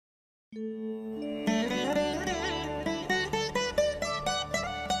நண்பர்களுக்கு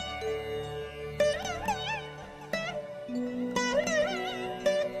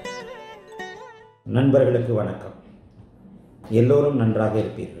வணக்கம். எல்லோரும் நன்றாக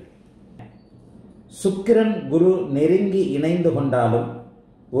இருப்பீர்கள். சுக்கிரன் குரு நெருங்கி இணைந்து கொண்டாலும்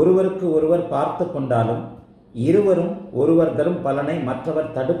ஒருவருக்கு ஒருவர் பார்த்து கொண்டாலும் இருவரும் ஒருவர் தரும் பலனை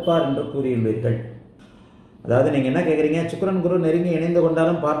மற்றவர் தடுப்பார் என்று கூறியுள்ளீர்கள். அதாவது நீங்க என்ன கேட்குறீங்க, சுக்கிரன் குரு நெருங்கி இணைந்து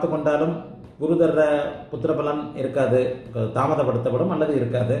கொண்டாலும் பார்த்து கொண்டாலும் குரு தர்ற புத்திர பலன் இருக்காது, தாமதப்படுத்தப்படும் அல்லது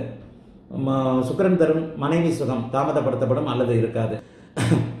இருக்காது. சுக்கிரன் தரும் மனைவி சுகம் தாமதப்படுத்தப்படும் அல்லது இருக்காது.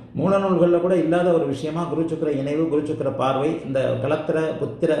 மூல நூல்களில் கூட இல்லாத ஒரு விஷயமா குரு சுக்கிர இணைவு, குரு சுக்கிர பார்வை இந்த கலத்திர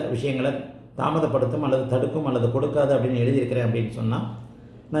புத்திர விஷயங்களை தாமதப்படுத்தும் அல்லது தடுக்கும் அல்லது கொடுக்காது அப்படின்னு எழுதியிருக்கிறேன் அப்படின்னு சொன்னால்,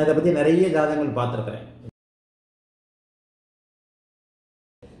 நான் இதை பற்றி நிறைய ஜாதகங்கள் பார்த்துருக்கிறேன்.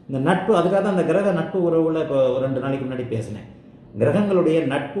 இந்த நட்பு, அதுக்காக தான் அந்த கிரக நட்பு உறவுகளை இப்போ 2 நாளைக்கு முன்னாடி பேசினேன். கிரகங்களுடைய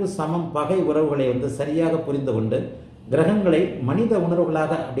நட்பு சமம் பகை உறவுகளை சரியாக புரிந்து கொண்டு கிரகங்களை மனித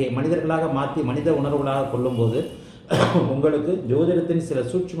உணர்வுகளாக அப்படியே மனிதர்களாக மாற்றி மனித உணர்வுகளாக கொள்ளும்போது உங்களுக்கு ஜோதிடத்தின் சில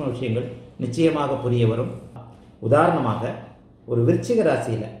சூட்சும விஷயங்கள் நிச்சயமாக புரிய வரும். உதாரணமாக ஒரு விருச்சிக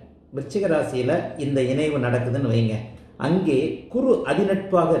ராசியில் இந்த இணைவு நடக்குதுன்னு வைங்க. அங்கே குரு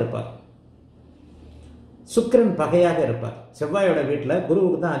அதிநட்பாக இருப்பார், சுக்கிரன் பகையாக இருப்பார். செவ்வாயோட வீட்டில்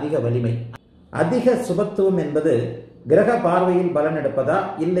குருவுக்கு தான் அதிக வலிமை. அதிக சுபத்துவம் என்பது கிரக பார்வையில் பலன் எடுப்பதா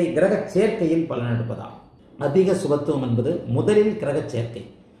இல்லை கிரக சேர்க்கையில் பலன் எடுப்பதா? அதிக சுபத்துவம் என்பது முதலில் கிரக சேர்க்கை,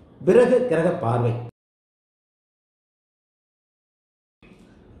 பிறகு கிரக பார்வை.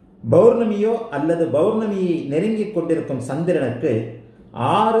 பௌர்ணமியோ அல்லது பௌர்ணமியை நெருங்கிக் கொண்டிருக்கும் சந்திரனுக்கு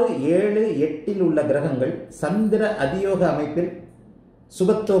 6, 7, 8 உள்ள கிரகங்கள் சந்திர அதியோக அமைப்பில்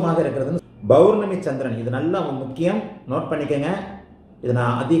சுபத்துவமாக இருக்கிறது. பௌர்ணமி சந்திரன், இது நல்லா முக்கியம், நோட் பண்ணிக்கங்க. இது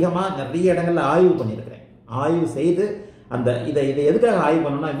நான் அதிகமாக நிறைய இடங்கள்ல ஆய்வு பண்ணியிருக்கிறேன். ஆய்வு செய்து இதை எதுக்காக ஆய்வு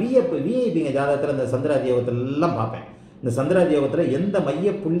பண்ணணும்னா, விஐபிங்க ஜாதகத்தில் இந்த சந்திர அதியோகத்தில் எல்லாம் பார்ப்பேன். இந்த சந்திர அதியோகத்தில் எந்த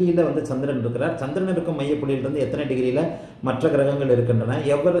மைய புள்ளியில் சந்திரன் இருக்கிறார், சந்திரன் இருக்கும் மைய புள்ளியிலிருந்து எத்தனை டிகிரியில் மற்ற கிரகங்கள் இருக்கின்றன,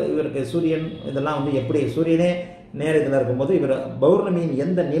 இவருக்கு சூரியன் இதெல்லாம் எப்படி சூரியனே நேர இதில் இருக்கும்போது இவர் பௌர்ணமியின்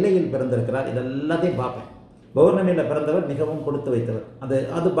எந்த நிலையில் பிறந்திருக்கிறார், இதெல்லாத்தையும் பார்ப்பேன். பௌர்ணமியில் பிறந்தவர் மிகவும் கொடுத்து வைத்தவர்.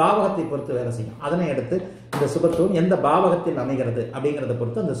 அது பாவகத்தை பொறுத்து வேலை செய்யும். அதனை எடுத்து இந்த சுபத்துவம் எந்த பாவகத்தில் அமைகிறது அப்படிங்கிறத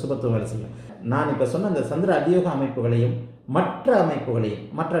பொறுத்து அந்த சுபத்துவம் வேலை செய்யும். நான் இப்போ சொன்ன இந்த சந்திர அதியோக அமைப்புகளையும் மற்ற அமைப்புகளையும்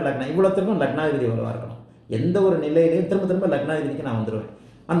மற்ற லக்னம் இவ்வளோத்துக்கும் லக்னாதிபதி வருவா இருக்கணும். எந்த ஒரு நிலையிலையும் திரும்ப லக்னாதிபதிக்கு நான் வந்துடுவேன்.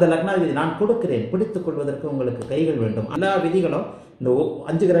 அந்த லக்னாதிபதி நான் கொடுக்கிறேன், பிடித்துக் கொள்வதற்கு உங்களுக்கு கைகள் வேண்டும். எல்லா விதிகளும் இந்த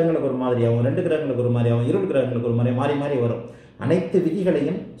 5 கிரகங்களுக்கு ஒரு மாதிரியாகவும் 2 கிரகங்களுக்கு ஒரு மாதிரியாகவும் 20 கிரகங்களுக்கு ஒரு மாதிரி மாறி மாறி வரும். அனைத்து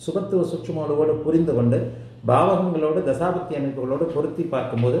விதிகளையும் சுபத்துவ சுற்றுமோடு புரிந்து கொண்டு பாவகங்களோடு தசாபக்தி அமைப்புகளோடு பொருத்தி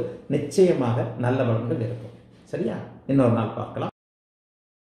பார்க்கும்போது நிச்சயமாக நல்ல பலன்கள் இருக்கும். சரியா? இன்னொரு நாள் பார்க்கலாம்.